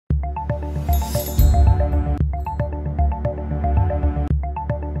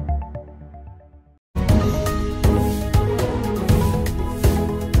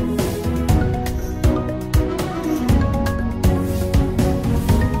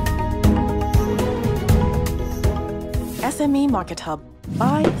SME Market Hub.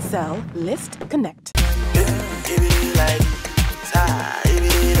 Buy, sell, list, connect.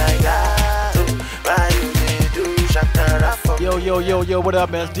 Yo, what up,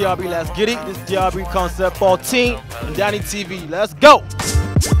 man? It's DRB, let's get it. This is DRB Concert 14 and NdaniTV. Let's go!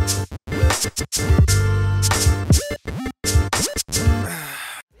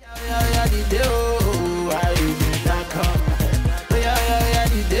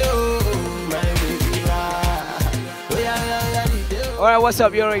 Alright, what's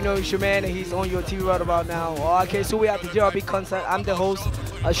up? You already know it's your man, and he's on your TV right about now. Okay, so we're at the DRB Concert. I'm the host.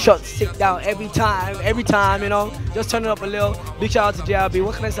 A short sit down every time, you know. Just turn it up a little. Big shout out to DRB.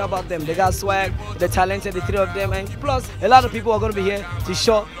 What can I say about them? They got swag, they're talented, the three of them, and plus a lot of people are going to be here to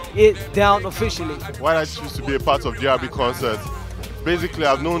shut it down officially. Why I choose to be a part of DRB Concert? Basically,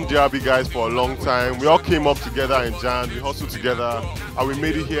 I've known DRB guys for a long time. We all came up together in Jan, we hustled together, and we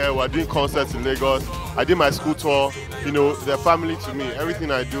made it here. We're doing concerts in Lagos. I did my school tour. You know, they're family to me. Everything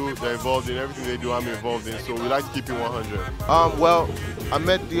I do, they're involved in. Everything they do, I'm involved in. So we like to keep it 100. Well, I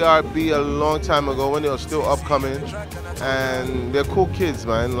met DRB a long time ago when they were still upcoming, and they're cool kids,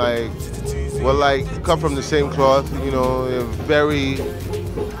 man. Come from the same cloth. You know, they're very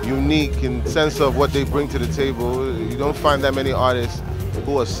unique in the sense of what they bring to the table. You don't find that many artists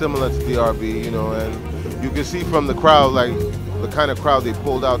who are similar to DRB, you know, and you can see from the crowd, like the kind of crowd they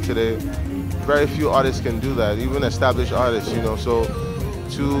pulled out today. Very few artists can do that, even established artists, you know. So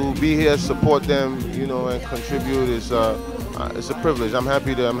to be here, support them, you know, and contribute is it's a privilege. I'm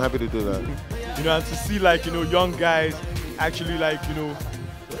happy to do that. You know, and to see young guys actually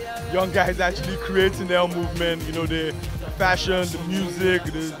young guys actually creating their own movement. You know, the fashion, the music,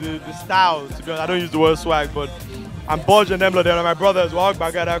 the styles. To be honest, I don't use the word swag, but I'm Borge and them, they're my brothers, we're all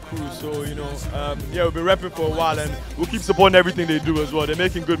Bagada crew, so you know, yeah, we've been repping for a while and we'll keep supporting everything they do as well. They're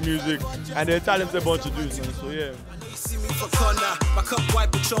making good music and they're a talented bunch of dudes, man, so yeah. See me for corner, my cup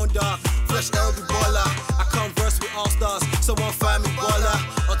white Patron dark, fresh LB baller. I converse with all stars, someone find me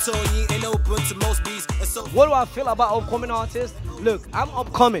baller. Or Tony ain't open to most beats. What do I feel about upcoming artists? Look, I'm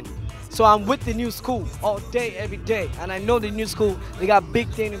upcoming. So I'm with the new school all day, every day. And I know the new school, they got big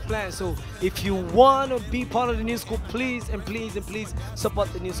things in plan. So if you want to be part of the new school, please and please and please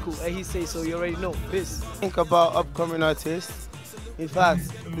support the new school. And he says so, you already know. Peace. Think about upcoming artists. In fact,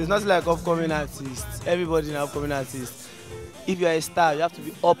 there's nothing like upcoming artists. Everybody's an upcoming artist. If you're a star, you have to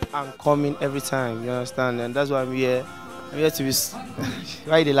be up and coming every time, you understand? And that's why I'm here. I'm here to be...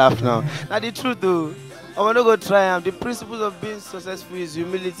 Why they laugh now? Now the truth though, I want to go try. The principles of being successful is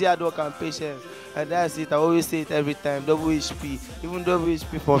humility, hard work, and patience. And that's it. I always say it every time. WHP. Even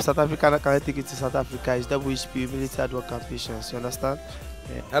WHP from South Africa, I can't take it to South Africa. It's WHP, humility, hard work, and patience. You understand?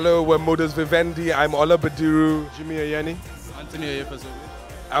 Yeah. Hello, we're Modus Vivendi. I'm Ola Badiru. Jimmy Oyeni. Anthony Oyefaso.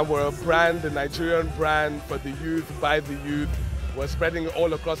 And we're a brand, a Nigerian brand for the youth, by the youth. We're spreading it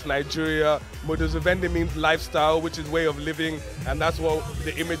all across Nigeria. Modus Vivendi means lifestyle, which is way of living. And that's what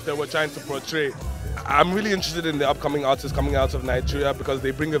the image that we're trying to portray. I'm really interested in the upcoming artists coming out of Nigeria because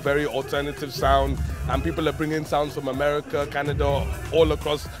they bring a very alternative sound and people are bringing sounds from America, Canada, all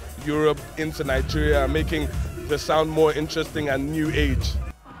across Europe into Nigeria, making the sound more interesting and new age.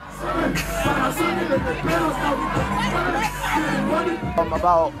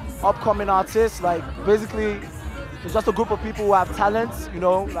 About upcoming artists, basically it's just a group of people who have talents, you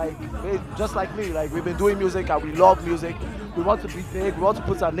know, just like me. We've been doing music and we love music. We want to be big, we want to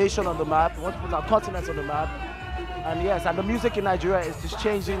put our nation on the map, we want to put our continent on the map. And yes, and the music in Nigeria is just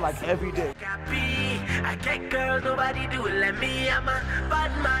changing every day. I get girls, nobody do it like me. I'm a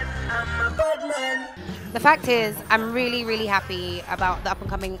bad man. The fact is, I'm really, really happy about the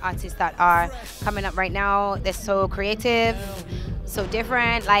up-and-coming artists that are coming up right now. They're so creative, so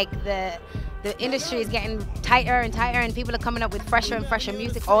different. The industry is getting tighter and tighter and people are coming up with fresher and fresher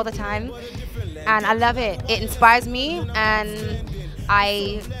music all the time. And I love it. It inspires me and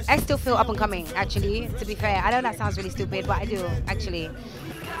I still feel up and coming, actually, to be fair. I know that sounds really stupid, but I do, actually.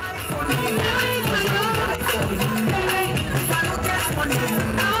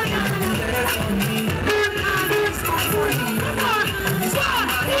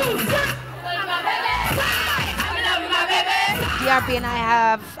 DRB and I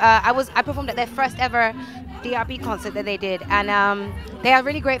have, I performed at their first ever DRB concert that they did, and they are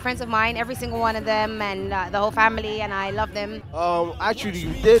really great friends of mine, every single one of them, and the whole family, and I love them. Actually,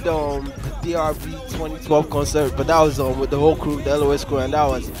 we did DRB 2012 concert, but that was with the whole crew, the LOS crew, and that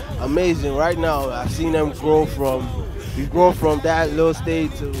was amazing. Right now, I've seen them we've grown from that little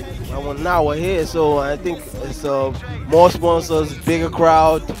stage to now we're here, so I think it's more sponsors, bigger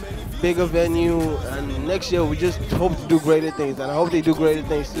crowd, bigger venue, and next year we just hope to do greater things, and I hope they do greater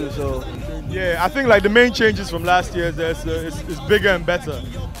things too. So yeah, I think like the main changes from last year is bigger and better.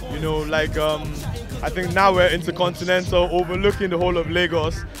 You know, like I think now we're intercontinental, overlooking the whole of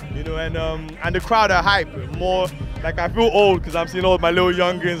Lagos. You know, and the crowd are hype. More like I feel old because I'm seeing all my little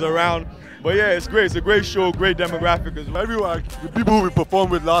youngins around. But yeah, it's great. It's a great show, great demographic as well. Everyone, the people who we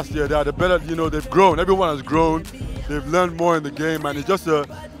performed with last year, they are the better. You know, they've grown. Everyone has grown. They've learned more in the game, and it's just a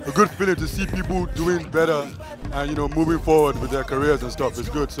good feeling to see people doing better and, you know, moving forward with their careers and stuff. It's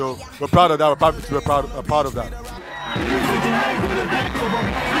good. So we're proud of that. We're happy to be a part of that.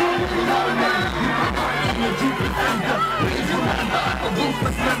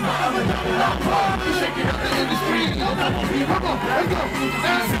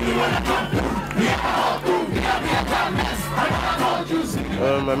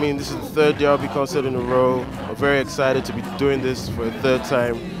 I mean, this is the third DRB concert in a row. I'm very excited to be doing this for a third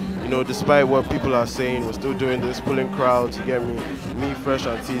time. You know, despite what people are saying, we're still doing this, pulling crowds, you get me, Fresh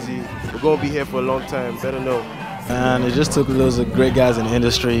and TZ. We're going to be here for a long time, better know. And it just took loads of great guys in the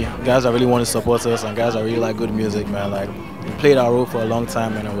industry, guys that really want to support us, and guys that really like good music, man. Like, we played our role for a long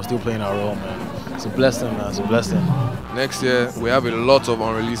time, and we're still playing our role, man. It's a blessing, man. It's a blessing. Next year, we have a lot of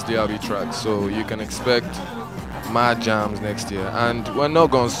unreleased DRB tracks, so you can expect mad jams next year. And we're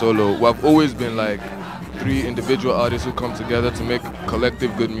not going solo. We've always been like 3 individual artists who come together to make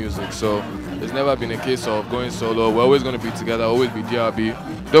collective good music. So it's never been a case of going solo. We're always going to be together, always be DRB.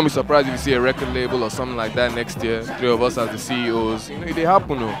 Don't be surprised if you see a record label or something like that next year. 3 of us as the CEOs. You know, they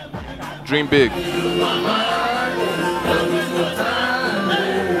happen. No? Dream big.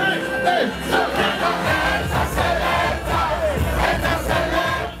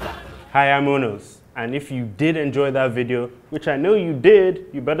 Hi, I'm Unos, and if you did enjoy that video, which I know you did,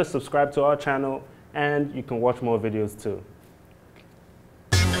 you better subscribe to our channel and you can watch more videos too.